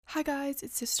Hi guys,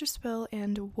 it's Sister Spill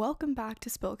and welcome back to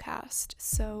Spillcast.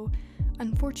 So,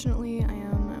 unfortunately, I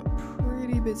am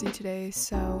pretty busy today,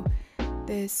 so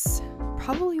this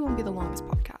probably won't be the longest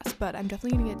podcast, but I'm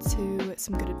definitely gonna get to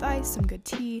some good advice, some good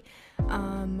tea.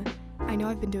 I know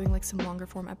I've been doing like some longer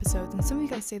form episodes, and some of you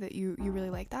guys say that you really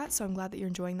like that, so I'm glad that you're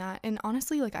enjoying that. And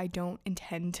honestly, like I don't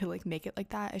intend to like make it like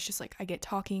that. It's just like I get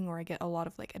talking or I get a lot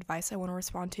of like advice I want to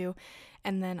respond to,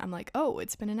 and then I'm like, oh,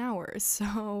 it's been an hour.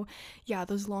 So yeah,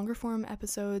 those longer form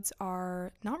episodes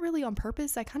are not really on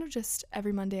purpose. I kind of just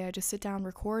every Monday I just sit down,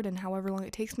 record, and however long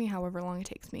it takes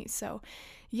me. So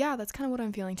yeah, that's kind of what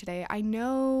I'm feeling today. I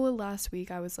know last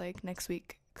week I was like, next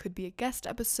week could be a guest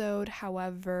episode.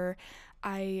 However,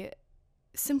 I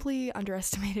simply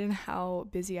underestimated how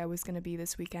busy I was going to be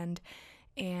this weekend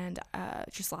and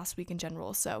just last week in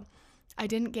general. So I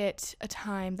didn't get a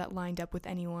time that lined up with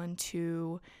anyone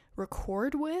to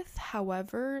record with.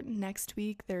 However, next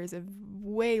week there is a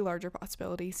way larger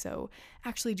possibility, so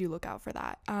actually do look out for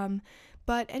that.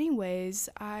 But anyways,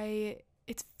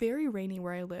 it's very rainy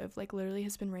where I live. Like literally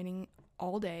has been raining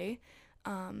all day.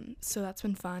 So that's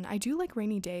been fun. I do like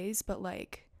rainy days, but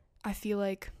like I feel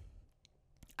like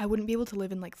I wouldn't be able to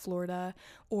live in like Florida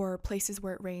or places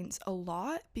where it rains a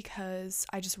lot because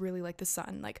I just really like the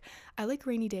sun. Like I like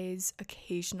rainy days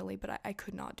occasionally, but I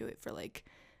could not do it for like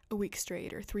a week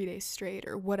straight or 3 days straight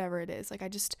or whatever it is. Like I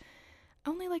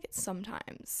only like it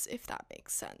sometimes, if that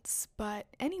makes sense. But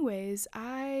anyways,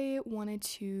 I wanted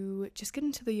to just get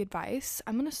into the advice.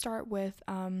 I'm going to start with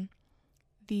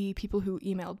the people who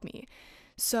emailed me.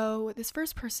 So this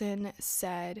first person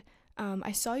said,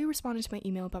 I saw you responded to my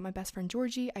email about my best friend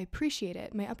Georgie. I appreciate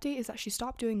it. My update is that she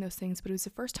stopped doing those things, but it was the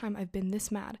first time I've been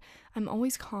this mad. I'm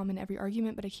always calm in every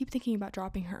argument, but I keep thinking about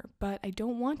dropping her. But I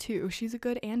don't want to. She's a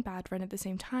good and bad friend at the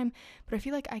same time, but I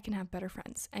feel like I can have better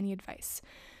friends. Any advice?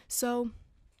 So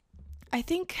I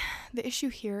think the issue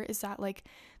here is that like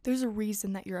there's a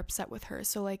reason that you're upset with her.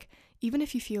 So like even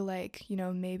if you feel like,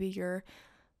 maybe you're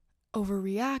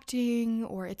overreacting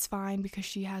or it's fine because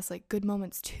she has like good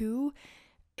moments too,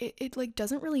 it like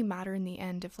doesn't really matter in the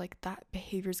end if like that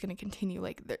behavior is going to continue.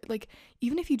 Like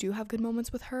even if you do have good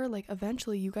moments with her, like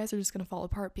eventually you guys are just going to fall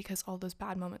apart because all those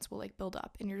bad moments will like build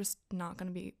up and you're just not going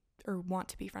to be or want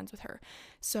to be friends with her.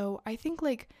 So I think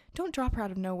like don't drop her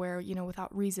out of nowhere,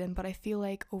 without reason, but I feel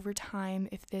like over time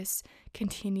if this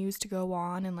continues to go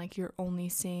on and like you're only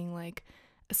seeing like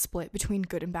a split between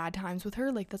good and bad times with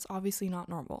her, like that's obviously not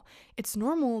normal. It's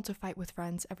normal to fight with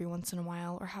friends every once in a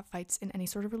while or have fights in any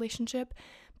sort of relationship,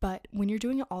 but when you're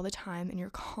doing it all the time and you're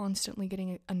constantly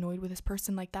getting annoyed with this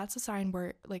person, like that's a sign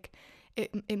where like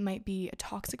it might be a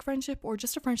toxic friendship or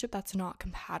just a friendship that's not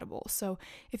compatible. So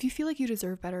if you feel like you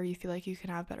deserve better, you feel like you can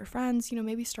have better friends,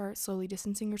 maybe start slowly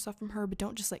distancing yourself from her, but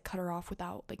don't just like cut her off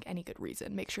without like any good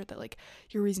reason. Make sure that like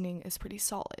your reasoning is pretty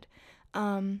solid.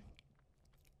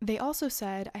 They also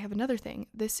said, I have another thing.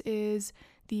 This is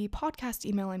the podcast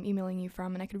email I'm emailing you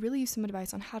from, and I could really use some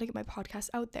advice on how to get my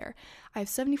podcast out there. I have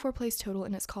 74 plays total,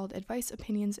 and it's called Advice,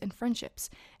 Opinions, and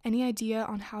Friendships. Any idea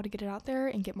on how to get it out there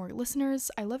and get more listeners?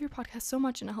 I love your podcast so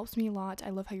much, and it helps me a lot. I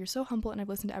love how you're so humble, and I've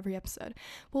listened to every episode.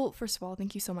 Well, first of all,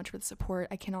 thank you so much for the support.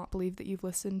 I cannot believe that you've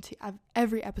listened to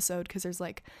every episode, because there's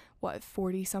like,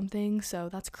 40 something, so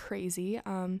that's crazy.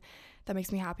 That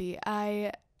makes me happy.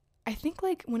 I think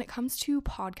like when it comes to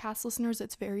podcast listeners,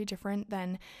 it's very different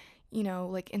than,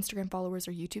 like Instagram followers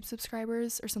or YouTube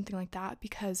subscribers or something like that,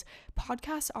 because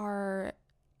podcasts are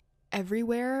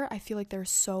everywhere. I feel like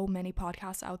there's so many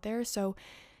podcasts out there. So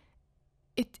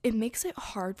it makes it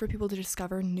hard for people to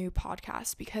discover new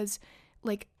podcasts because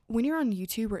like when you're on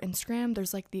YouTube or Instagram,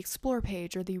 there's like the explore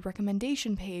page or the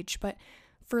recommendation page, but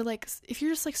for like if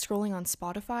you're just like scrolling on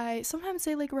Spotify, sometimes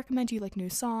they like recommend you like new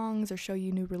songs or show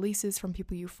you new releases from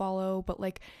people you follow, but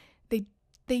like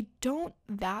they don't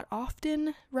that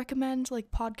often recommend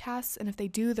like podcasts, and if they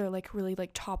do, they're like really like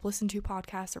top listened to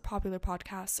podcasts or popular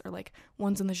podcasts or like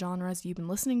ones in the genres you've been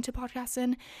listening to podcasts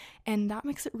in, and that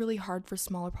makes it really hard for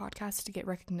smaller podcasts to get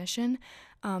recognition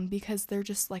because they're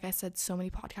just, like I said, so many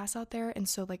podcasts out there. And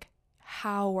so like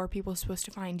how are people supposed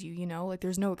to find you, like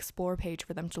there's no explore page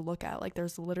for them to look at. Like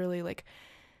there's literally like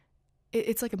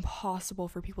it's like impossible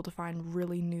for people to find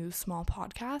really new small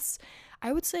podcasts.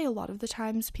 I would say a lot of the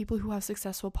times people who have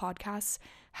successful podcasts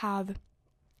have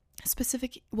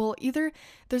either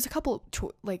there's a couple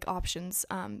like options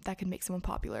that can make someone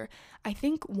popular. I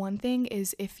think one thing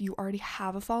is if you already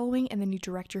have a following and then you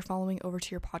direct your following over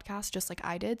to your podcast, just like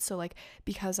I did. So like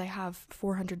because I have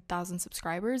 400,000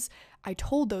 subscribers, I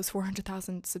told those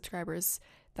 400,000 subscribers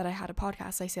that I had a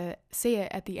podcast. I say it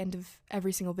at the end of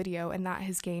every single video, and that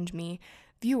has gained me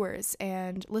viewers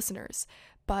and listeners.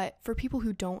 But for people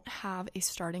who don't have a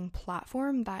starting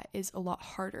platform, that is a lot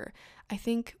harder. I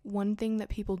think one thing that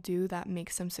people do that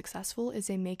makes them successful is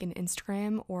they make an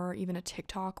Instagram or even a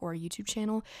TikTok or a YouTube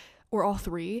channel, or all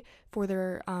three, for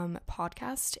their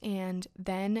podcast, and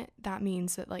then that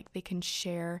means that like they can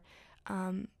share.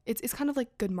 It's kind of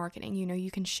like good marketing, you know,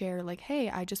 you can share like, hey,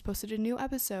 I just posted a new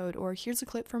episode, or here's a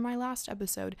clip from my last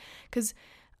episode, because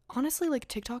honestly, like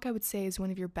TikTok, I would say, is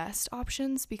one of your best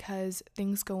options because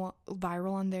things go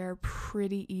viral on there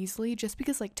pretty easily, just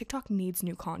because like TikTok needs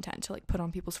new content to like put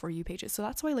on people's For You pages. So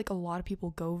that's why like a lot of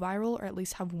people go viral, or at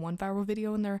least have one viral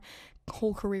video in their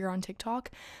whole career on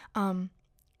TikTok,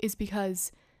 is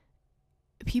because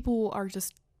people are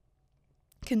just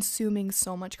consuming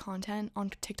so much content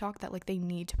on TikTok that like they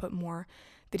need to put more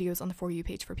videos on the For You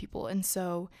page for people. And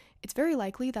so it's very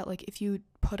likely that like if you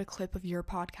put a clip of your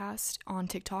podcast on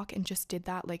TikTok and just did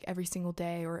that like every single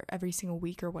day or every single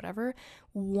week or whatever,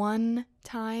 one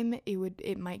time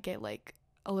it might get like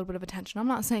a little bit of attention. I'm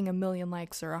not saying 1 million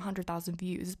likes or 100,000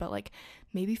 views, but like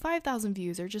maybe 5,000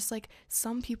 views, or just like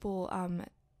some people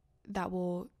that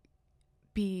will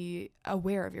be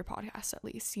aware of your podcast at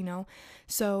least, you know?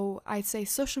 So I'd say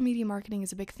social media marketing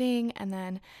is a big thing. And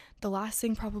then the last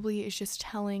thing probably is just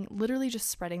literally just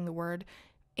spreading the word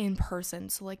in person.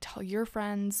 So like tell your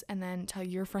friends, and then tell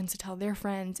your friends to tell their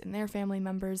friends and their family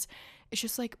members. It's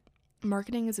just like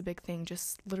marketing is a big thing,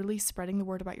 just literally spreading the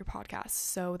word about your podcast.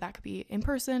 So that could be in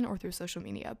person or through social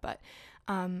media. But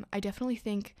I definitely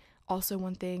think also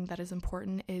one thing that is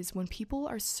important is when people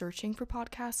are searching for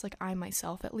podcasts, like I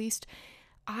myself at least,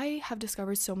 I have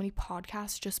discovered so many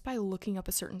podcasts just by looking up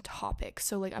a certain topic.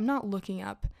 So like I'm not looking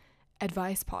up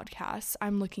advice podcasts.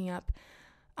 I'm looking up,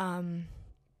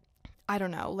 I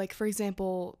don't know, like for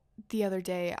example, the other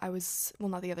day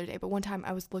not the other day, but one time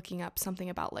I was looking up something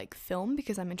about like film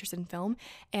because I'm interested in film,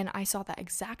 and I saw that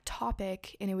exact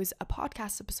topic and it was a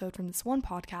podcast episode from this one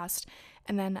podcast,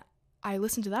 and then I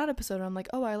listened to that episode and I'm like,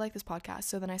 oh, I like this podcast.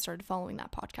 So then I started following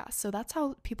that podcast. So that's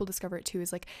how people discover it too,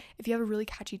 is like if you have a really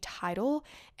catchy title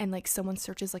and like someone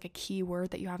searches like a keyword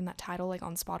that you have in that title, like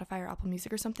on Spotify or Apple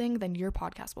Music or something, then your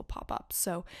podcast will pop up.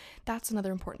 So that's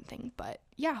another important thing. But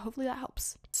yeah, hopefully that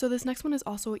helps. So this next one is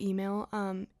also an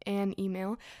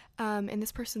email. And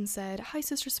this person said, "Hi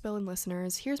Sister Spill and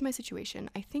listeners, here's my situation.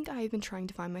 I think I have been trying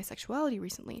to find my sexuality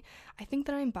recently. I think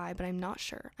that I'm bi, but I'm not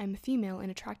sure. I'm a female and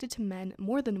attracted to men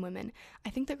more than women. I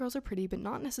think that girls are pretty, but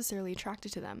not necessarily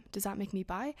attracted to them. Does that make me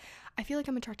bi? I feel like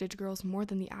I'm attracted to girls more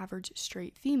than the average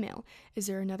straight female. Is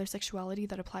there another sexuality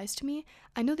that applies to me?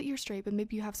 I know that you're straight, but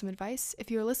maybe you have some advice.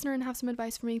 If you're a listener and have some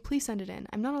advice for me, please send it in.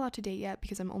 I'm not allowed to date yet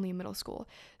because I'm only in middle school.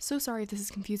 So sorry if this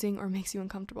is confusing or makes you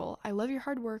uncomfortable. I love your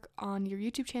hard work on your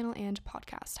YouTube channel and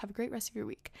podcast. Have a great rest of your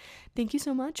week." Thank you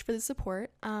so much for the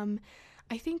support.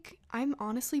 I think I'm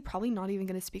honestly probably not even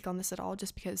going to speak on this at all,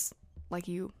 just because, like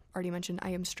you already mentioned, I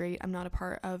am straight. I'm not a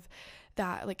part of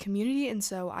that like community, and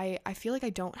so I feel like I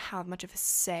don't have much of a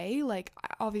say. Like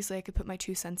obviously I could put my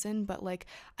 2 cents in, but like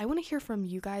I want to hear from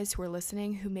you guys who are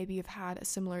listening, who maybe have had a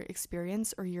similar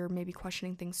experience, or you're maybe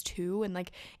questioning things too. And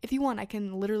like if you want, I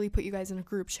can literally put you guys in a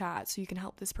group chat so you can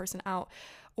help this person out,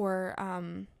 or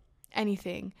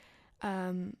anything,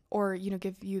 or you know,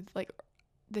 give you like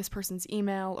this person's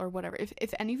email or whatever.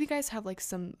 If any of you guys have like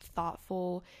some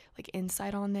thoughtful like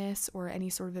insight on this or any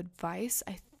sort of advice,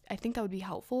 I think that would be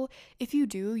helpful. If you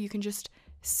do, you can just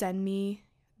send me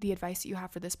the advice that you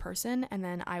have for this person, and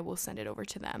then I will send it over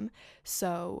to them.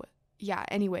 So yeah,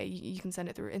 anyway, you can send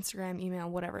it through Instagram, email,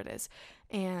 whatever it is,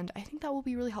 and I think that will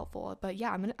be really helpful. But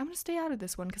yeah, I'm gonna stay out of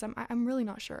this one because I'm really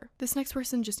not sure. This next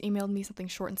person just emailed me something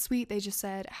short and sweet. They just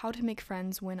said, "How to make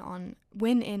friends when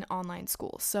in online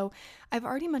school." So I've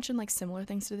already mentioned like similar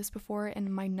things to this before,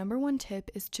 and my number one tip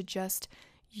is to just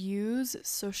use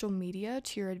social media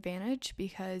to your advantage,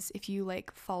 because if you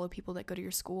like follow people that go to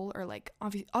your school, or like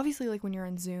obviously like when you're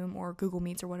on Zoom or Google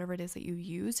Meets or whatever it is that you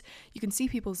use, you can see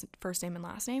people's first name and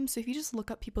last name. So if you just look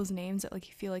up people's names that like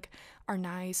you feel like are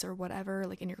nice or whatever,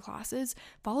 like in your classes,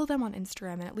 follow them on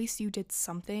Instagram, and at least you did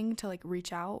something to like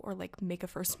reach out or like make a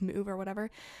first move or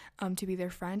whatever, to be their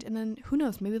friend. And then who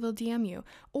knows, maybe they'll DM you.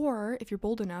 Or if you're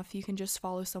bold enough, you can just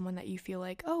follow someone that you feel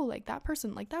like, oh, like that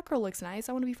person, like that girl looks nice,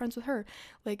 I want to be friends with her.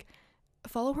 Like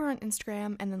follow her on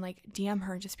Instagram and then like DM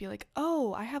her and just be like,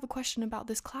 "Oh, I have a question about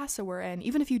this class that we're in,"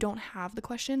 even if you don't have the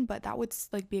question, but that would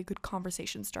like be a good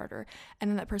conversation starter.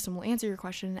 And then that person will answer your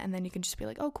question, and then you can just be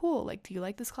like, "Oh, cool, like do you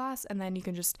like this class?" And then you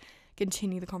can just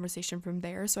continue the conversation from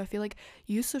there. So I feel like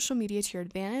use social media to your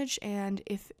advantage. And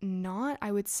if not,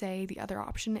 I would say the other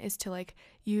option is to like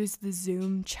use the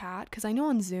Zoom chat, because I know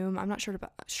on Zoom, I'm not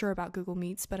sure about Google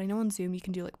Meets, but I know on Zoom you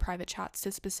can do like private chats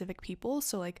to specific people.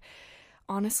 So like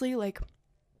honestly, like,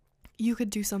 you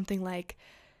could do something like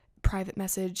private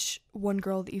message one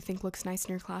girl that you think looks nice in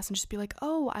your class and just be like,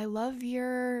 oh, I love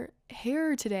your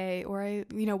hair today, or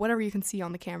whatever you can see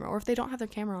on the camera. Or if they don't have their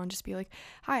camera on, just be like,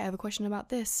 hi, I have a question about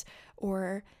this,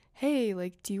 or hey,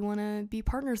 like, do you want to be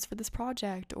partners for this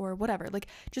project, or whatever. Like,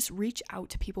 just reach out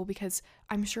to people, because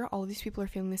I'm sure all of these people are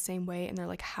feeling the same way and they're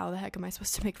like, how the heck am I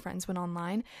supposed to make friends when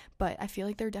online? But I feel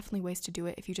like there are definitely ways to do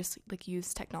it if you just like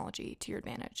use technology to your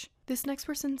advantage. This next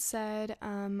person said,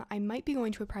 I might be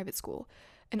going to a private school,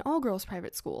 an all-girls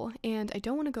private school, and I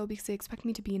don't want to go because they expect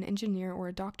me to be an engineer or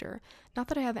a doctor. Not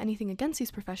that I have anything against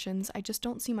these professions, I just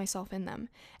don't see myself in them.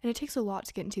 And it takes a lot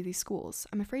to get into these schools.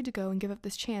 I'm afraid to go and give up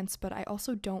this chance, but I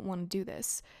also don't want to do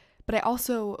this. But I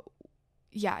also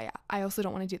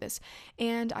don't want to do this.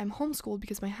 And I'm homeschooled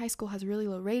because my high school has really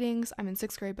low ratings. I'm in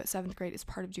 6th grade, but 7th grade is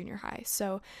part of junior high.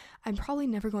 So I'm probably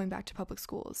never going back to public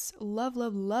schools. Love,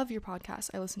 love, love your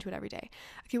podcast. I listen to it every day.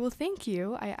 Okay, well, thank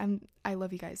you. I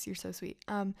love you guys. You're so sweet.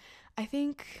 I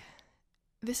think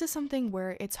this is something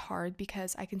where it's hard,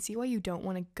 because I can see why you don't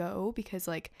want to go, because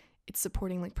like it's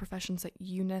supporting like professions that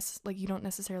you don't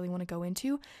necessarily want to go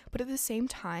into. But at the same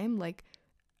time, like,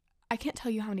 I can't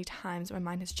tell you how many times my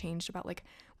mind has changed about like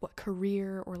what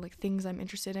career or like things I'm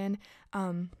interested in.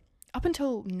 Up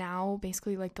until now,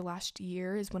 basically like the last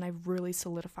year is when I've really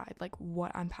solidified like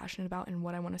what I'm passionate about and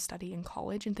what I want to study in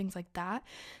college and things like that.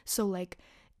 So like,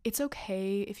 it's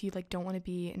okay if you like don't want to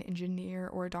be an engineer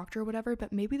or a doctor or whatever,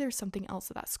 but maybe there's something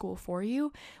else at that school for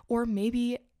you. Or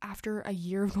maybe after a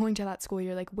year of going to that school,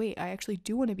 you're like, wait, I actually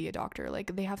do want to be a doctor.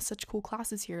 Like, they have such cool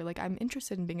classes here. Like, I'm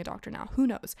interested in being a doctor now. Who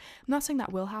knows? I'm not saying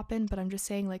that will happen, but I'm just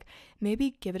saying like,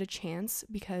 maybe give it a chance,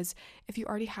 because if you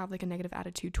already have like a negative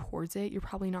attitude towards it, you're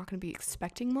probably not going to be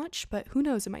expecting much. But who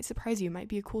knows? It might surprise you. It might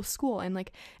be a cool school. And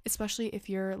like, especially if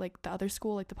you're like the other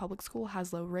school, like the public school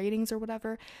has low ratings or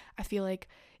whatever, I feel like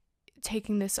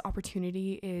taking this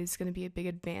opportunity is going to be a big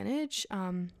advantage.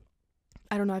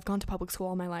 I don't know, I've gone to public school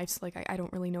all my life, so like I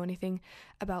don't really know anything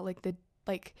about like the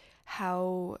like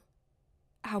how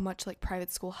much like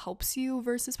private school helps you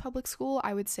versus public school.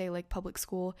 I would say like public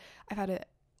school, I've had a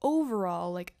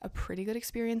overall like a pretty good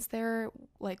experience there,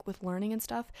 like with learning and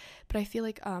stuff, but I feel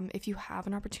like if you have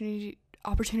an opportunity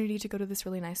to go to this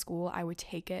really nice school, I would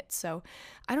take it. So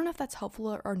I don't know if that's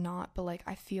helpful or not, but like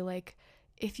I feel like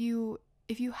if you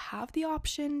have the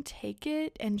option, take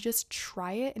it and just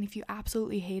try it. And if you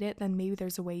absolutely hate it, then maybe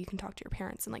there's a way you can talk to your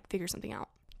parents and like figure something out.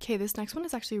 Okay, this next one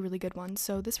is actually a really good one.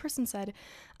 So this person said,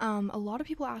 a lot of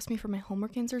people ask me for my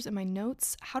homework answers and my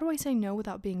notes. How do I say no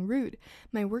without being rude?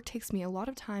 My work takes me a lot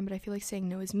of time, but I feel like saying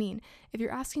no is mean. If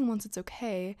you're asking once, it's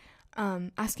okay.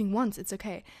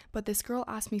 But this girl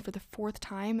asked me for the 4th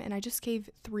time, and I just gave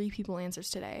 3 people answers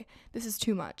today. This is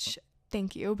too much.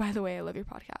 Thank you. By the way, I love your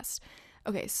podcast.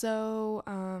 Okay, so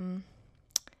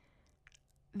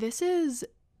this is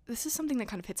something that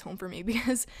kind of hits home for me,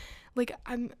 because like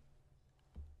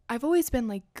I've always been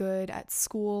like good at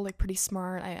school, like pretty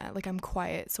smart. I'm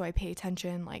quiet, so I pay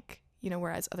attention, like, you know,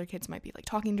 whereas other kids might be like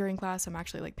talking during class, I'm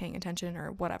actually like paying attention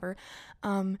or whatever.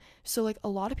 So like a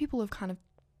lot of people have kind of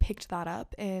picked that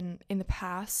up in the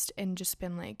past and just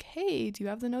been like, hey, do you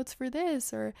have the notes for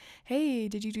this? Or hey,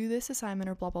 did you do this assignment,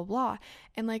 or blah blah blah.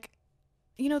 And like,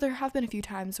 you know, there have been a few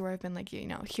times where I've been like, you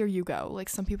know, here you go. Like,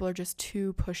 some people are just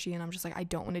too pushy and I'm just like, I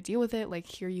don't want to deal with it. Like,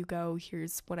 here you go.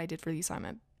 Here's what I did for the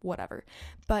assignment, whatever.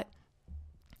 But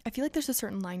I feel like there's a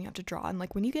certain line you have to draw. And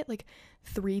like, when you get like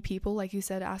 3 people, like you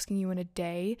said, asking you in a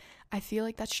day, I feel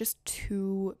like that's just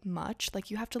too much.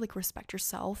 Like, you have to like respect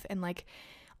yourself. And like,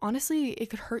 honestly, it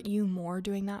could hurt you more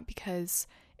doing that, because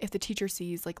if the teacher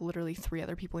sees like literally 3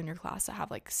 other people in your class that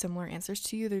have like similar answers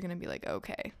to you, they're gonna be like,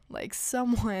 okay, like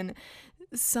someone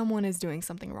is doing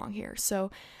something wrong here.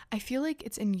 So I feel like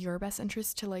it's in your best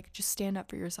interest to like just stand up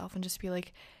for yourself and just be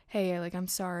like, hey, like, I'm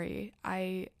sorry,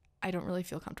 I don't really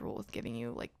feel comfortable with giving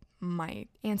you like my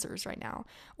answers right now,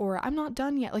 or I'm not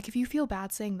done yet. Like, if you feel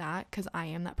bad saying that, because I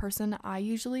am that person, I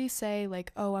usually say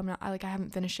like, oh, I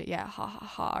haven't finished it yet, ha ha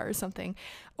ha, or something.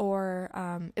 Or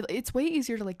it's way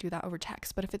easier to like do that over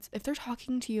text. But if they're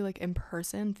talking to you like in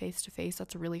person, face to face,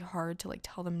 that's really hard to like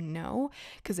tell them no,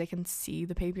 because they can see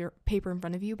the paper in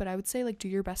front of you. But I would say like do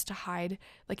your best to hide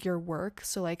like your work.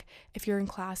 So like if you're in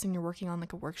class and you're working on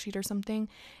like a worksheet or something,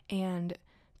 and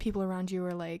people around you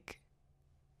are like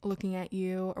looking at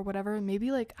you or whatever, maybe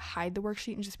like hide the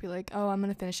worksheet and just be like, oh, I'm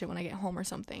gonna finish it when I get home or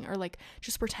something. Or like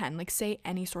just pretend, like say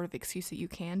any sort of excuse that you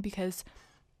can, because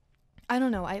I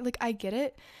don't know, I get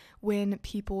it when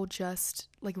people just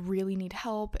like really need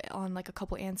help on like a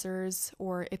couple answers,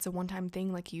 or it's a one-time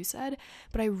thing like you said.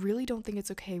 But I really don't think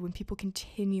it's okay when people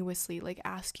continuously like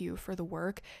ask you for the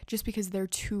work just because they're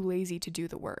too lazy to do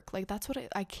the work. Like that's what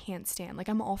I can't stand. Like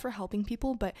I'm all for helping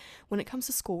people, but when it comes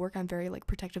to schoolwork, I'm very like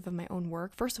protective of my own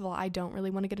work. First of all, I don't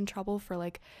really want to get in trouble for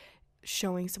like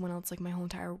showing someone else like my whole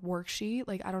entire worksheet.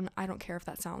 Like I don't care if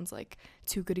that sounds like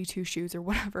too goody two shoes or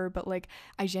whatever, but like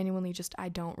I genuinely just I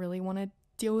don't really want to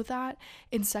deal with that.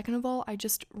 And second of all, I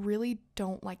just really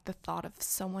don't like the thought of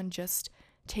someone just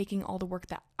taking all the work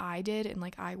that I did and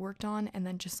like I worked on and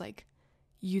then just like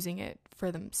using it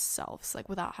for themselves, like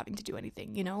without having to do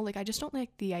anything, you know? Like I just don't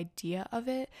like the idea of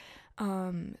it.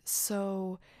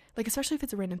 So like, especially if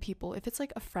it's random people, if it's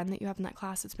like a friend that you have in that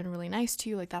class that's been really nice to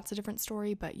you, like that's a different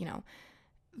story, but you know,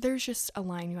 there's just a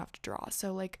line you have to draw.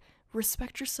 So like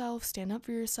respect yourself, stand up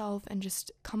for yourself, and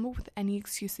just come up with any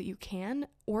excuse that you can.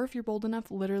 Or if you're bold enough,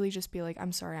 literally just be like,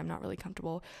 I'm sorry, I'm not really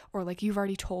comfortable. Or like, you've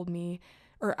already told me,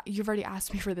 or you've already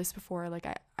asked me for this before. Like,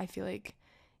 I feel like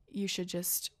you should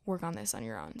just work on this on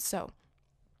your own. So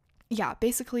yeah,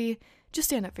 basically just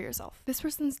stand up for yourself. This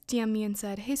person's DM'd me and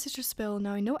said, "Hey Sister Spill,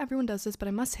 now I know everyone does this, but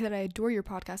I must say that I adore your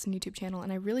podcast and YouTube channel,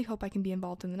 and I really hope I can be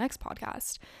involved in the next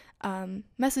podcast."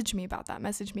 Message me about that.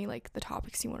 Message me like the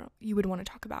topics you would want to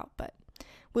talk about, but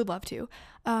would love to.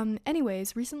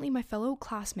 Anyways, recently my fellow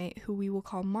classmate, who we will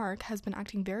call Mark, has been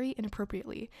acting very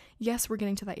inappropriately. Yes, we're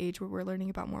getting to that age where we're learning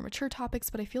about more mature topics,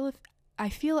 but I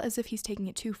feel as if he's taking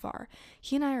it too far.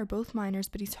 He and I are both minors,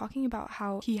 but he's talking about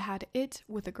how he had it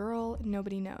with a girl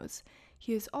nobody knows.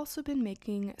 He has also been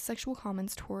making sexual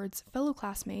comments towards fellow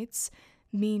classmates,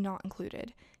 me not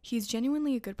included. He's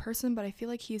genuinely a good person, but I feel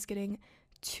like he's getting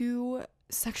too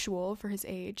sexual for his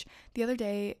age. The other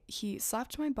day, he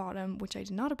slapped my bottom, which I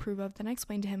did not approve of. Then I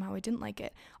explained to him how I didn't like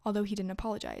it, although he didn't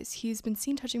apologize. He's been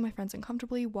seen touching my friends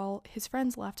uncomfortably while his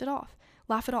friends laugh it off.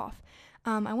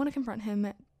 I want to confront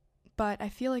him, but I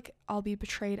feel like I'll be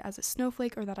betrayed as a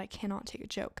snowflake or that I cannot take a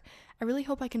joke. I really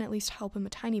hope I can at least help him a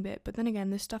tiny bit, but then again,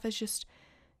 the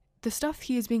stuff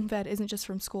he is being fed isn't just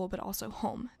from school, but also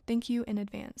home. Thank you in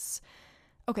advance.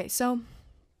 Okay, so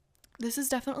this is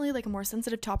definitely like a more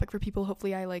sensitive topic for people.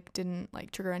 Hopefully I like didn't like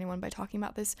trigger anyone by talking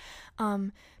about this.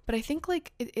 But I think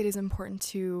like it is important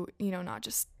to, you know, not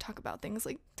just talk about things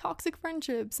like toxic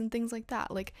friendships and things like that.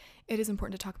 Like it is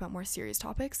important to talk about more serious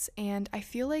topics. And I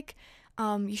feel like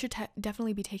you should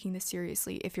definitely be taking this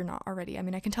seriously if you're not already. I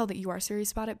mean, I can tell that you are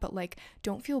serious about it, but like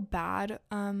don't feel bad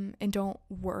and don't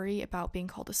worry about being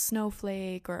called a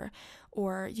snowflake or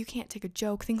you can't take a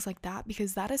joke, things like that,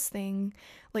 because that is things,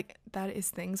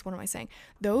 what am I saying?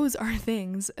 Those are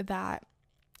things that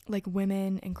like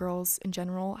women and girls in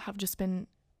general have just been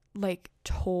like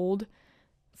told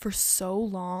for so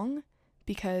long,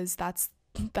 because that's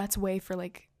a way for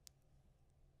like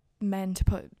men to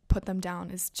put them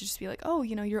down, is to just be like, oh,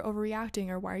 you know, you're overreacting,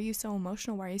 or why are you so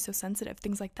emotional, why are you so sensitive,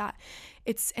 things like that.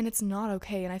 It's not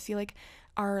okay. And I feel like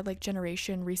our like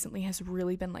generation recently has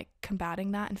really been like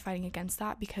combating that and fighting against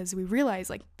that, because we realize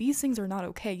like these things are not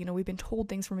okay. You know, we've been told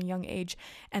things from a young age,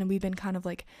 and we've been kind of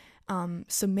like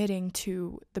submitting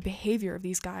to the behavior of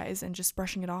these guys and just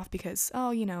brushing it off because,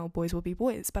 oh, you know, boys will be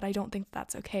boys. But I don't think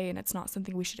that's okay, and it's not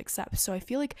something we should accept. So I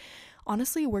feel like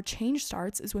honestly where change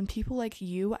starts is when people like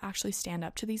you actually stand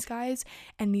up to these guys,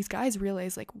 and these guys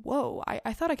realize like, whoa,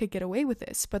 I thought I could get away with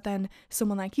this, but then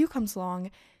someone like you comes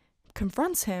along,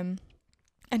 confronts him,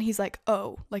 and he's like,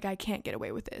 oh, like I can't get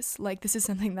away with this, like this is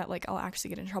something that like I'll actually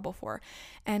get in trouble for.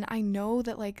 And I know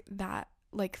that like that,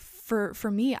 like for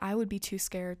me, I would be too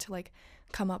scared to like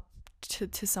come up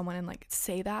to someone and like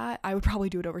say that. I would probably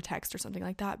do it over text or something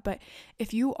like that. But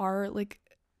if you are like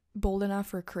bold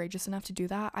enough or courageous enough to do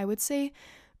that, I would say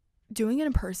doing it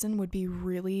in person would be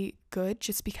really good,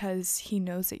 just because he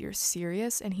knows that you're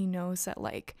serious, and he knows that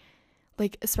like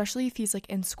especially if he's like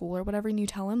in school or whatever and you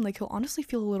tell him, like he'll honestly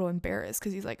feel a little embarrassed,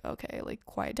 because he's like, okay, like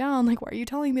quiet down, like why are you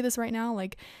telling me this right now,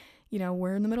 like, you know,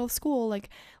 we're in the middle of school. Like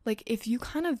if you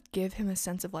kind of give him a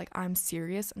sense of like, I'm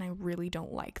serious and I really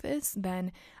don't like this,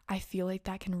 then I feel like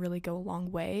that can really go a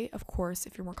long way. Of course,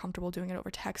 if you're more comfortable doing it over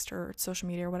text or social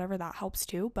media or whatever, that helps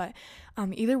too. But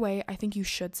either way, I think you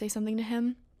should say something to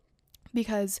him,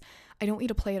 because I don't want you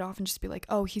to play it off and just be like,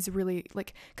 oh, he's really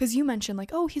like, because you mentioned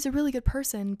like, oh, he's a really good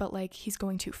person, but like he's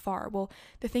going too far. Well,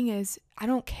 the thing is, I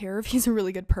don't care if he's a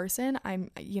really good person.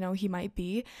 He might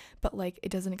be, but like it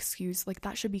doesn't excuse, like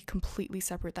that should be completely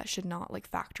separate. That should not like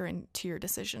factor into your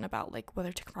decision about like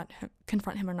whether to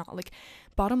confront him or not. Like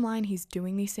bottom line, he's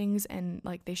doing these things, and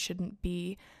like they shouldn't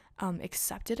be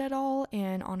accept it at all,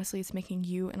 and honestly it's making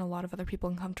you and a lot of other people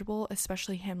uncomfortable,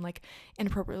 especially him like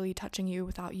inappropriately touching you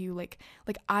without you like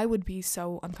I would be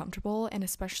so uncomfortable, and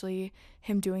especially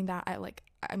him doing that at like,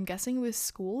 I'm guessing it was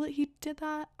school that he did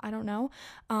that, I don't know,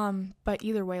 but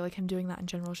either way, like him doing that in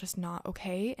general is just not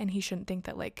okay, and he shouldn't think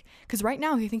that like, because right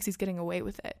now he thinks he's getting away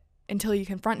with it until you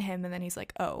confront him, and then he's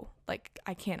like, oh, like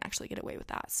I can't actually get away with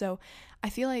that. So I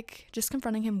feel like just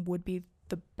confronting him would be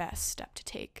the best step to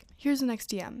take. Here's the next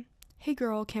DM. Hey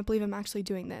girl, can't believe I'm actually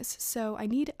doing this. So I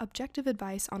need objective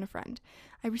advice on a friend.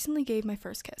 I recently gave my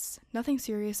first kiss. Nothing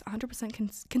serious,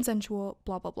 100% consensual,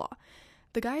 blah blah blah.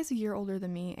 The guy is a year older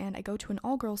than me, and I go to an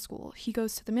all-girls school. He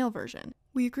goes to the male version.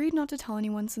 We agreed not to tell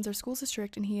anyone since our school's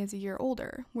strict and he is a year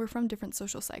older. We're from different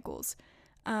social cycles.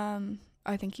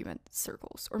 I think you meant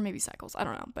circles, or maybe cycles, I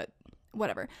don't know, but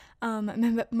whatever.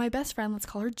 My best friend, let's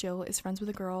call her Jill, is friends with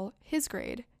a girl his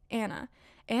grade, Anna.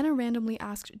 Anna randomly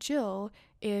asked Jill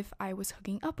if I was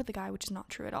hooking up with the guy, which is not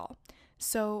true at all.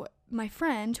 So my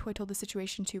friend, who I told the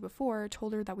situation to before,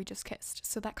 told her that we just kissed.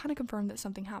 So that kind of confirmed that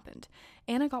something happened.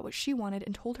 Anna got what she wanted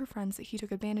and told her friends that he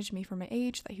took advantage of me for my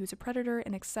age, that he was a predator,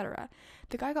 and etc.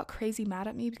 The guy got crazy mad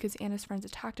at me because Anna's friends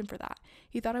attacked him for that.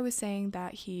 He thought I was saying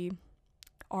that he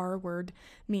R-word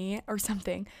me or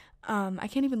something. I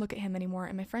can't even look at him anymore,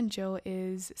 and my friend Jill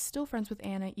is still friends with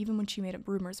Anna even when she made up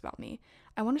rumors about me.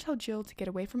 I want to tell Jill to get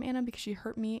away from Anna because she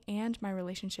hurt me and my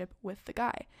relationship with the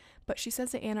guy, but she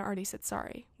says that Anna already said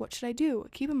sorry. What should I do?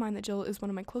 Keep in mind that Jill is one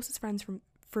of my closest friends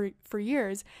for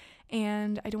years,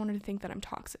 and I don't want her to think that I'm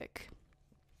toxic.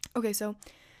 Okay, so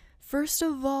first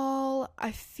of all,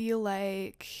 I feel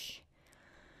like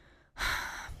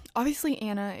obviously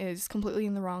Anna is completely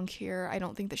in the wrong here. I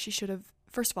don't think that she should have.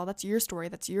 First of all, that's your story,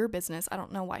 that's your business. I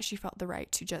don't know why she felt the right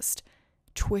to just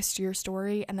twist your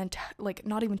story and then like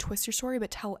not even twist your story,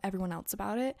 but tell everyone else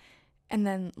about it, and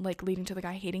then like leading to the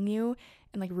guy hating you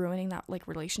and like ruining that like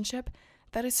relationship.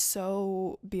 That is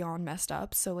so beyond messed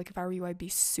up. So like if I were you, I'd be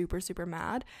super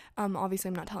mad. Obviously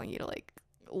I'm not telling you to like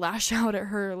lash out at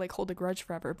her, like hold a grudge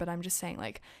forever, but I'm just saying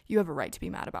like you have a right to be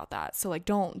mad about that. So like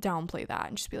don't downplay that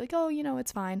and just be like, oh, you know,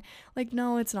 it's fine. Like,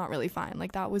 no, it's not really fine.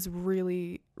 Like that was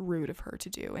really rude of her to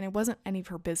do, and it wasn't any of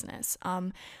her business.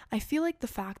 I feel like the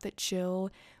fact that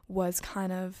Jill was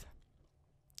kind of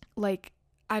like,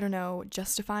 I don't know,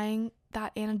 justifying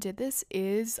that Anna did this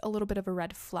is a little bit of a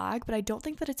red flag, but I don't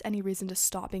think that it's any reason to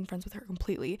stop being friends with her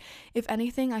completely. If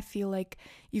anything, I feel like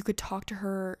you could talk to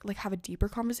her, like have a deeper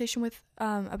conversation with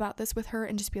about this with her,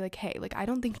 and just be like, hey, like I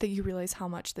don't think that you realize how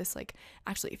much this like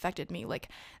actually affected me. Like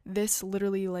this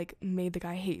literally like made the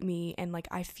guy hate me, and like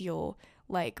I feel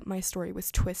like my story was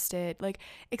twisted. Like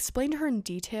explain to her in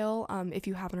detail if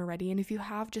you haven't already, and if you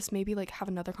have, just maybe like have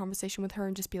another conversation with her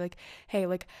and just be like, hey,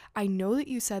 like I know that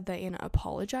you said that Anna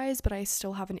apologized, but I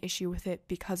still have an issue with it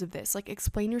because of this. Like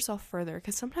explain yourself further,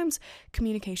 because sometimes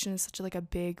communication is such like a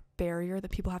big barrier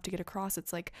that people have to get across.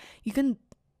 It's like you can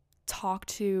talk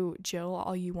to Jill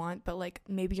all you want, but like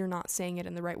maybe you're not saying it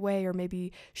in the right way, or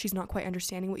maybe she's not quite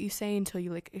understanding what you say until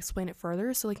you like explain it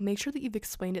further. So like make sure that you've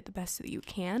explained it the best that you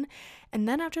can, and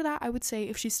then after that, I would say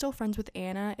if she's still friends with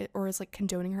Anna or is like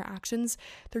condoning her actions,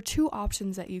 there are two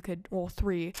options that you could, well,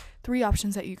 three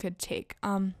options that you could take.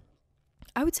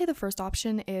 I would say the first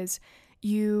option is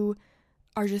you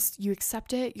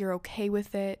accept it, you're okay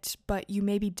with it, but you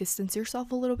maybe distance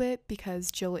yourself a little bit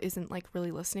because Jill isn't like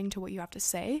really listening to what you have to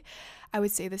say. I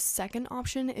would say the second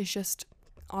option is just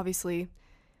obviously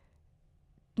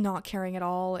not caring at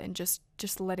all and just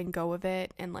letting go of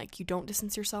it, and like you don't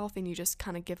distance yourself and you just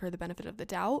kind of give her the benefit of the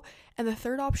doubt. And the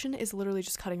third option is literally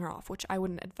just cutting her off, which I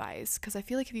wouldn't advise, because I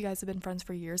feel like if you guys have been friends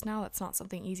for years now, that's not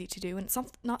something easy to do, and it's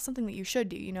not something that you should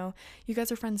do. You know, you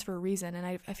guys are friends for a reason, and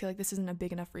I feel like this isn't a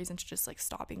big enough reason to just like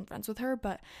stop being friends with her,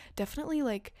 but definitely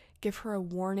like give her a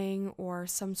warning or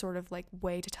some sort of like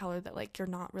way to tell her that like you're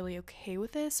not really okay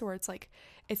with this, or it's like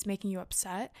it's making you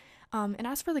upset. And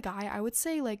as for the guy, I would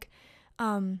say like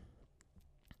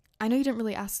I know you didn't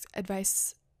really ask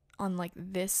advice on like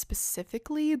this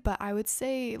specifically, but I would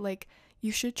say like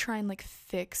you should try and like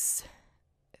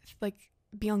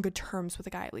be on good terms with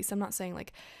the guy at least. I'm not saying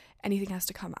like anything has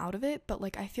to come out of it, but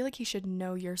like I feel like he should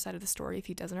know your side of the story if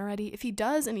he doesn't already. If he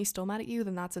does and he's still mad at you,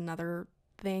 then that's another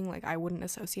thing. Like I wouldn't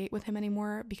associate with him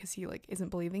anymore because he like isn't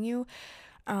believing you.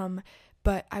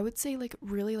 But I would say like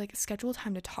really like schedule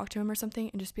time to talk to him or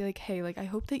something and just be like, hey, like I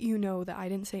hope that you know that I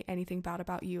didn't say anything bad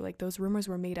about you. Like those rumors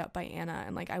were made up by Anna,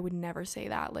 and like I would never say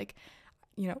that. Like,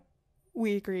 you know,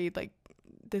 we agreed, like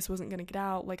this wasn't gonna get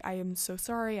out. Like, I am so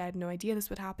sorry. I had no idea this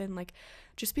would happen. Like,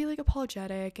 just be like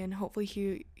apologetic, and hopefully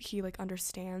he like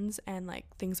understands and like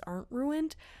things aren't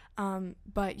ruined.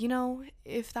 But you know,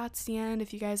 if that's the end,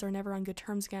 if you guys are never on good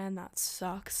terms again, that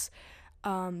sucks.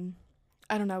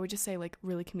 I don't know, I would just say like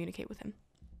really communicate with him.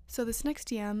 So this next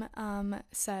DM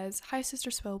says, "Hi Sister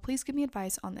Spill, please give me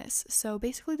advice on this. So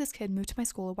basically this kid moved to my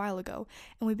school a while ago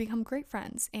and we become great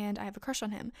friends and I have a crush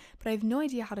on him, but I have no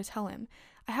idea how to tell him.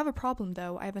 I have a problem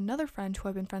though. I have another friend who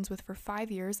I've been friends with for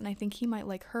 5 years and I think he might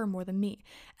like her more than me.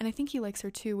 And I think he likes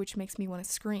her too, which makes me want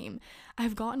to scream.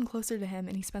 I've gotten closer to him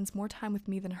and he spends more time with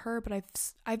me than her, but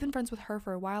I've been friends with her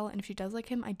for a while and if she does like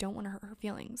him, I don't want to hurt her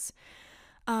feelings."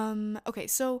 Okay,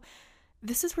 so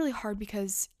this is really hard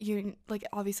because you like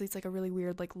obviously it's like a really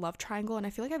weird like love triangle, and I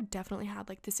feel like I've definitely had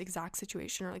like this exact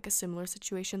situation or like a similar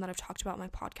situation that I've talked about in my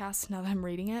podcast now that I'm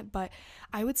reading it. But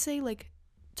I would say like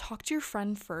talk to your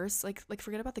friend first, like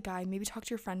forget about the guy, maybe talk to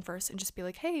your friend first and just be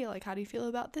like, hey, like how do you feel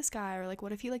about this guy, or like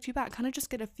what if he liked you back, kind of just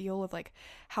get a feel of like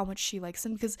how much she likes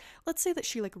him. Because let's say that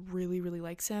she like really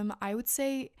likes him, I would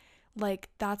say like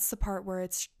that's the part where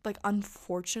it's like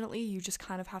unfortunately you just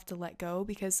kind of have to let go,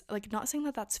 because like not saying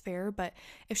that that's fair, but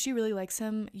if she really likes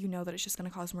him, you know that it's just going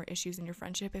to cause more issues in your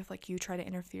friendship if like you try to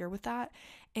interfere with that.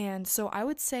 And so I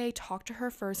would say talk to her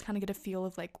first, kind of get a feel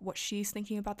of like what she's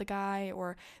thinking about the guy,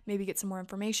 or maybe get some more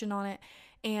information on it.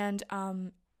 And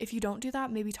if you don't do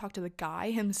that, maybe talk to the guy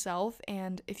himself,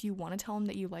 and if you want to tell him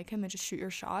that you like him and just shoot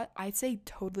your shot, I'd say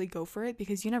totally go for it,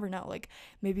 because you never know, like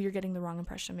maybe you're getting the wrong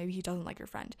impression, maybe he doesn't like your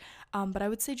friend. But I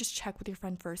would say just check with your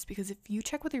friend first, because if you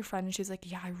check with your friend and she's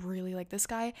like, yeah, I really like this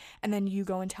guy, and then you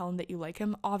go and tell him that you like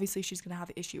him, obviously she's gonna have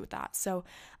an issue with that. So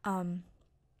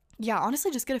yeah,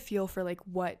 honestly just get a feel for like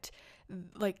what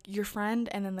like your friend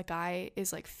and then the guy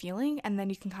is like feeling, and then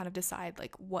you can kind of decide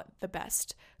like what the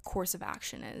best course of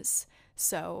action is.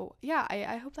 So yeah,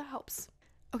 I hope that helps.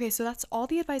 Okay, so that's all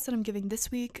the advice that I'm giving this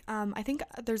week. I think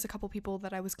there's a couple people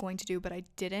that I was going to do, but I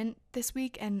didn't this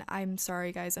week, and I'm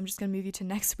sorry guys, I'm just gonna move you to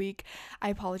next week. I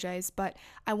apologize, but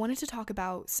I wanted to talk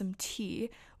about some tea.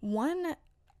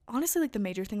 Honestly, like the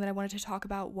major thing that I wanted to talk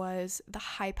about was the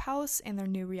Hype House and their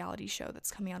new reality show that's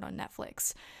coming out on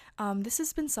Netflix. This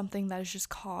has been something that has just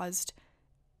caused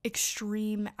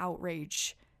extreme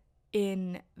outrage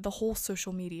in the whole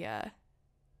social media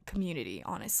community,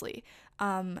 honestly.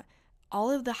 All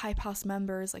of the Hype House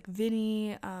members, like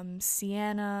Vinny,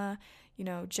 Sienna, you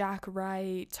know, Jack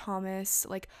Wright, Thomas,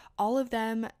 like all of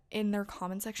them in their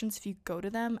comment sections, if you go to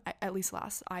them, at least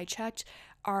last I checked,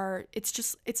 it's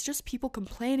just people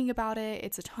complaining about it.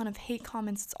 It's a ton of hate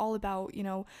comments. It's all about, you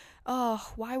know,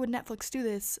 oh, why would Netflix do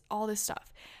this? All this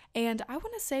stuff. And I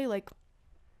want to say, like,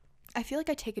 I feel like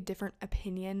I take a different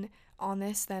opinion on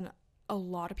this than a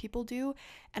lot of people do.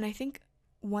 And I think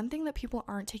one thing that people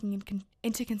aren't taking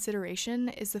into consideration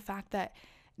is the fact that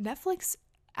Netflix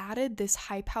added this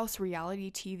Hype House reality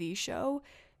TV show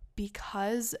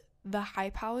because the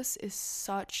Hype House is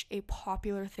such a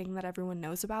popular thing that everyone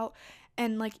knows about.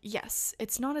 And like, yes,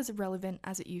 it's not as relevant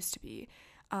as it used to be.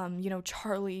 You know,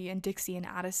 Charlie and Dixie and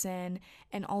Addison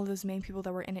and all of those main people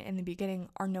that were in it in the beginning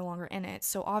are no longer in it.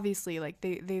 So obviously, like,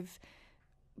 they've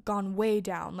gone way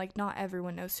down. Like, not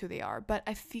everyone knows who they are. But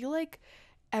I feel like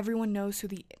everyone knows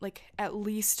at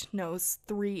least knows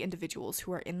 3 individuals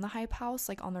who are in the Hype House,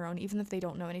 like, on their own. Even if they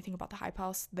don't know anything about the Hype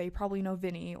House, they probably know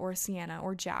Vinny or Sienna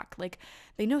or Jack. Like,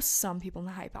 they know some people in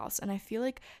the Hype House. And I feel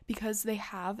like because they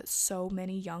have so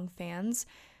many young fans,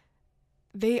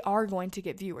 they are going to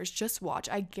get viewers. Just watch.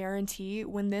 I guarantee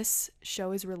when this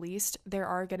show is released, there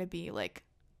are going to be, like,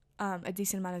 a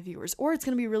decent amount of viewers. Or it's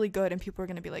going to be really good and people are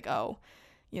going to be like, oh,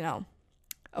 you know,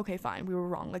 okay, fine, we were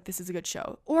wrong, like, this is a good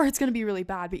show. Or it's going to be really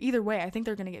bad, but either way, I think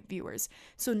they're going to get viewers.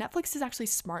 So Netflix is actually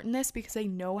smart in this because they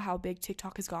know how big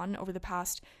TikTok has gotten over the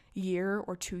past year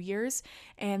or 2 years,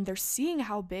 and they're seeing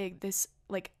how big this,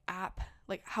 like, app,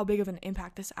 like, how big of an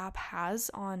impact this app has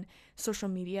on social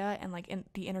media and, like, in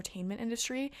the entertainment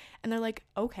industry, and they're like,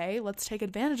 okay, let's take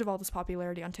advantage of all this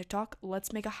popularity on TikTok,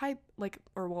 let's make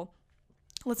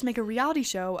let's make a reality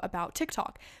show about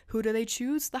TikTok. Who do they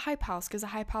choose? The Hype House, because the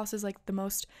Hype House is, like, the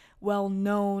most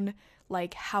well-known,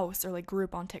 like, house or, like,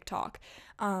 group on TikTok.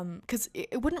 Because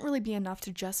it wouldn't really be enough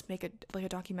to just make a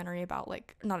documentary about,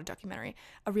 like, not a documentary,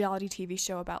 a reality TV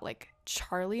show about, like,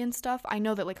 Charlie and stuff. I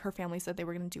know that, like, her family said they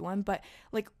were going to do one, but,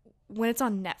 like, when it's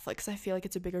on Netflix, I feel like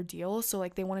it's a bigger deal. So,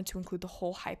 like, they wanted to include the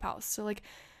whole Hype House. So, like,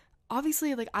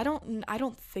 obviously, like, I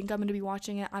don't think I'm going to be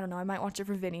watching it. I don't know. I might watch it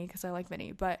for Vinny because I like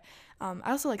Vinny. But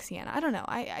I also like Sienna. I don't know.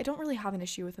 I don't really have an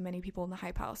issue with the many people in the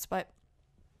Hype House. But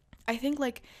I think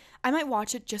like I might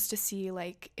watch it just to see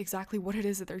like exactly what it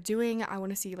is that they're doing. I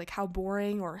want to see like how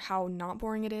boring or how not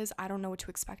boring it is. I don't know what to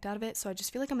expect out of it. So I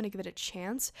just feel like I'm going to give it a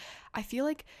chance. I feel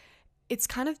like it's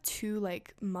kind of too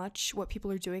like much what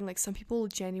people are doing. Like some people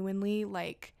genuinely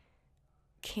like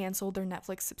canceled their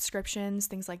Netflix subscriptions,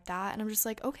 things like that, and I'm just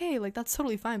like, okay, like that's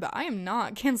totally fine, but I am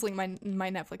not canceling my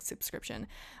Netflix subscription.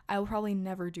 I will probably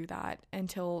never do that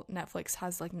until Netflix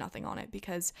has like nothing on it,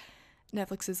 because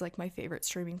Netflix is like my favorite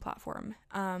streaming platform.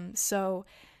 So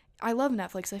I love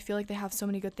Netflix. I feel like they have so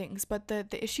many good things, but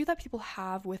the issue that people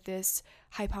have with this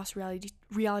Hype House reality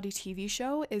TV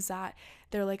show is that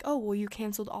they're like, oh, well, you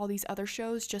canceled all these other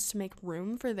shows just to make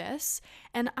room for this,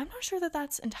 and I'm not sure that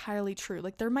that's entirely true.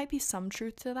 Like there might be some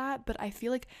truth to that, but I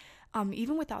feel like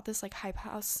even without this like Hype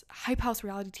House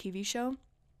reality TV show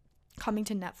coming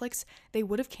to Netflix, they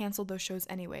would have canceled those shows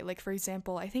anyway. Like for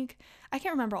example, I can't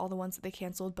remember all the ones that they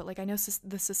canceled, but like I know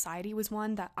The Society was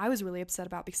one that I was really upset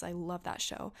about because I love that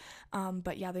show.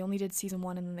 But yeah, they only did season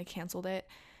 1 and then they canceled it.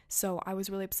 So I was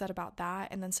really upset about that.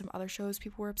 And then some other shows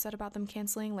people were upset about them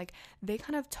canceling. Like they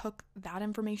kind of took that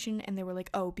information and they were like,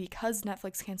 oh, because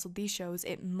Netflix canceled these shows,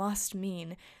 it must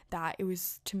mean that it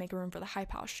was to make room for the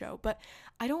Hype House show. But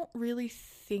I don't really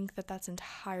think that that's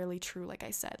entirely true. Like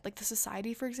I said, like The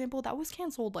Society, for example, that was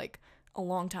canceled like a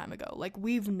long time ago. Like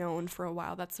we've known for a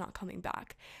while that's not coming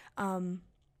back.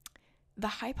 The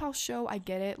Hype House show, I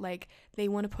get it, like they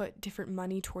want to put different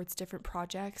money towards different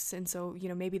projects, and so, you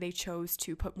know, maybe they chose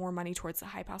to put more money towards the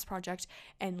Hype House project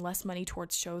and less money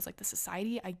towards shows like The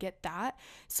Society. I get that.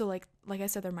 So like I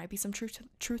said, there might be some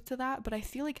truth to that, but I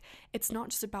feel like it's not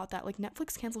just about that. Like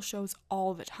Netflix cancels shows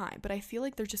all the time, but I feel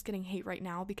like they're just getting hate right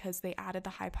now because they added the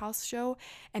Hype House show,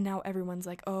 and now everyone's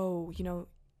like, oh, you know,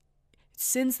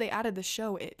 since they added the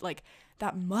show, it like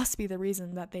that must be the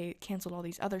reason that they canceled all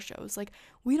these other shows. Like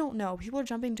we don't know. People are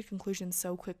jumping to conclusions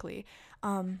so quickly.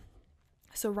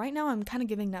 So right now I'm kind of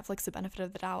giving Netflix the benefit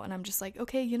of the doubt, and I'm just like,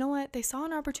 okay, you know what? They saw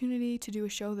an opportunity to do a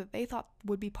show that they thought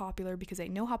would be popular because they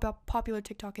know how popular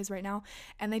TikTok is right now,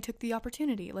 and they took the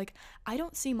opportunity. Like I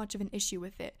don't see much of an issue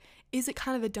with it. Is it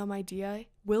kind of a dumb idea?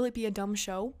 Will it be a dumb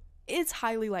show? It's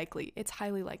highly likely.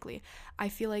 I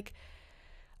feel like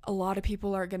a lot of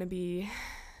people are going to be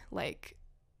like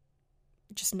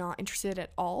just not interested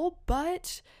at all,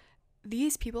 but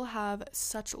these people have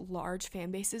such large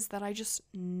fan bases that I just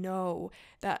know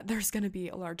that there's going to be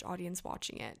a large audience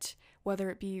watching it, whether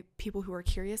it be people who are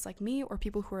curious like me or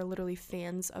people who are literally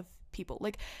fans of people.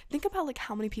 Like think about like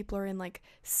how many people are in like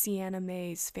Sienna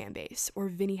May's fan base or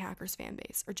Vinnie Hacker's fan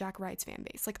base or Jack Wright's fan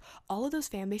base. Like all of those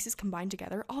fan bases combined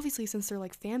together, obviously since they're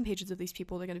like fan pages of these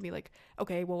people, they're going to be like,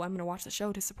 okay, well, I'm going to watch the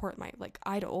show to support my like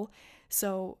idol.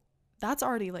 So that's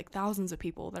already like thousands of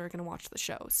people that are going to watch the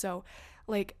show. So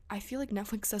like I feel like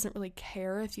Netflix doesn't really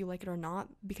care if you like it or not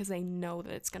because they know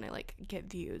that it's going to like get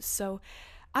views. So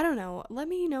I don't know. Let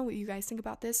me know what you guys think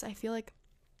about this. I feel like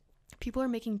people are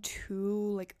making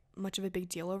too like much of a big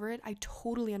deal over it. I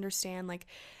totally understand. Like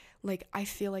I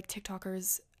feel like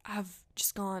TikTokers have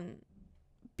just gone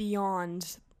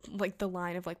beyond like the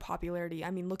line of like popularity. I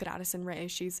mean, look at Addison Rae.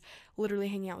 She's literally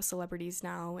hanging out with celebrities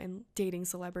now and dating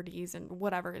celebrities and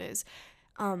whatever it is.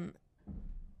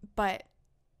 But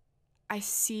I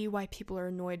see why people are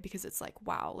annoyed because it's like,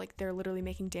 wow, like they're literally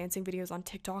making dancing videos on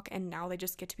TikTok and now they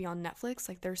just get to be on Netflix.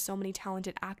 Like there's so many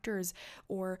talented actors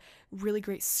or really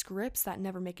great scripts that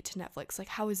never make it to Netflix. Like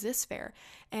how is this fair?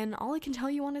 And all I can tell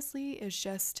you honestly is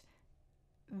just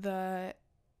the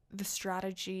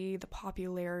strategy, the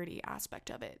popularity aspect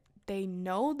of it. They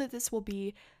know that this will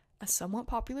be a somewhat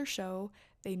popular show.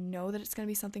 They know that it's going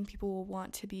to be something people will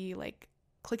want to be like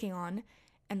clicking on,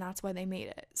 and that's why they made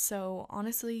it. So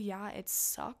honestly, yeah, it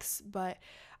sucks, but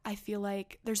I feel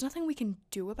like there's nothing we can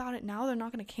do about it now. They're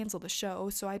not going to cancel the show,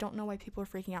 so I don't know why people are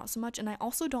freaking out so much, and I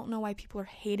also don't know why people are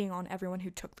hating on everyone who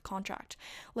took the contract.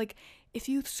 Like, if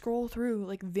you scroll through,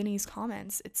 like, Vinny's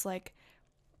comments, it's like,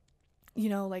 you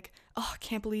know, like, oh, I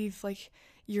can't believe, like,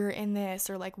 you're in this,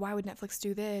 or, like, why would Netflix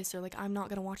do this, or, like, I'm not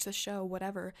gonna watch this show,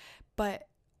 whatever. But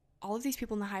all of these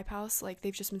people in the Hype House, like,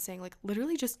 they've just been saying, like,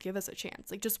 literally just give us a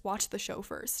chance, like, just watch the show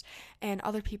first. And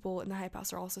other people in the Hype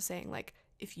House are also saying, like,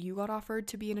 if you got offered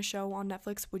to be in a show on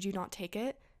Netflix, would you not take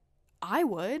it? I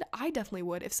definitely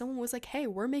would. If someone was like, hey,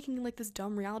 we're making like this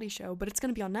dumb reality show, but it's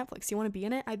gonna be on Netflix, you want to be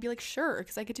in it? I'd be like, sure,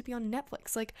 because I get to be on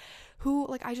Netflix. Like,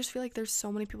 I just feel like there's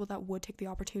so many people that would take the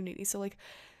opportunity. So like,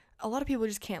 a lot of people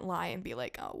just can't lie and be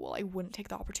like, oh, well, I wouldn't take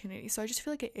the opportunity. So I just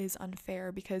feel like it is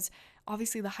unfair because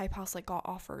obviously the Hype House like got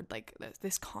offered like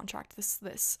this contract,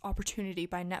 this opportunity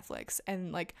by Netflix,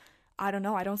 and like, I don't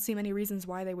know, I don't see many reasons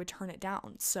why they would turn it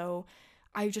down. So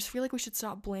I just feel like we should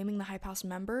stop blaming the Hype House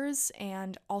members,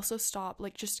 and also stop,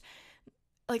 like, just,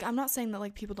 like, I'm not saying that,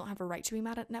 like, people don't have a right to be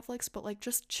mad at Netflix, but, like,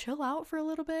 just chill out for a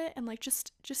little bit and, like,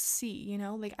 just see, you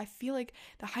know? Like, I feel like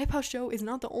the Hype House show is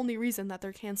not the only reason that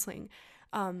they're canceling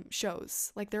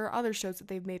shows. Like, there are other shows that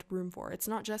they've made room for. It's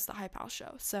not just the Hype House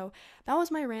show. So that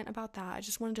was my rant about that. I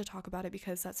just wanted to talk about it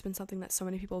because that's been something that so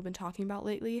many people have been talking about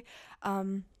lately.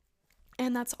 And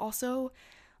that's also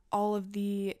all of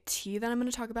the tea that I'm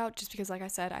going to talk about, just because, like I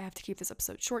said, I have to keep this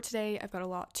episode short today. I've got a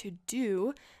lot to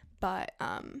do, but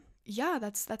yeah,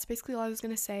 that's basically all I was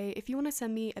going to say. If you want to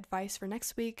send me advice for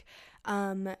next week,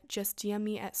 just DM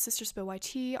me at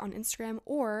sisterspillyt on Instagram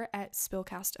or at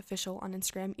spillcastofficial on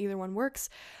Instagram. Either one works.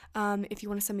 If you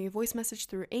want to send me a voice message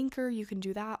through Anchor, you can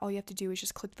do that. All you have to do is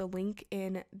just click the link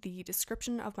in the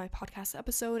description of my podcast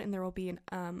episode, and there will be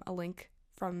a link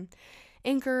from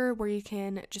Anchor where you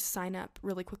can just sign up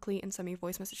really quickly and send me a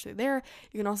voice message through there.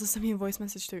 You can also send me a voice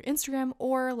message through Instagram,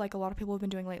 or, like a lot of people have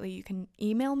been doing lately, you can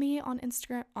email me on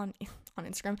Instagram,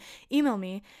 email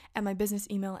me at my business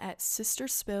email at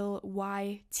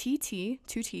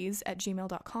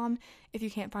sisterspillytt@gmail.com. If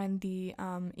you can't find the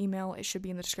email, it should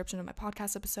be in the description of my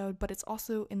podcast episode, but it's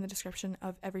also in the description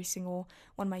of every single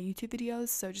one of my YouTube videos.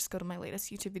 So just go to my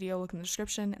latest YouTube video, look in the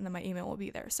description, and then my email will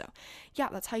be there. So yeah,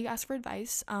 that's how you ask for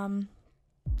advice.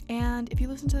 And if you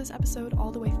listen to this episode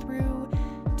all the way through,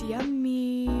 DM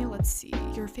me, let's see,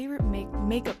 your favorite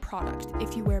makeup product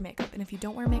if you wear makeup. And if you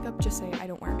don't wear makeup, just say I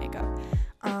don't wear makeup.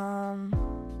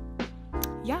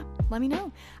 Yeah, let me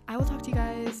know. I will talk to you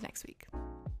guys next week.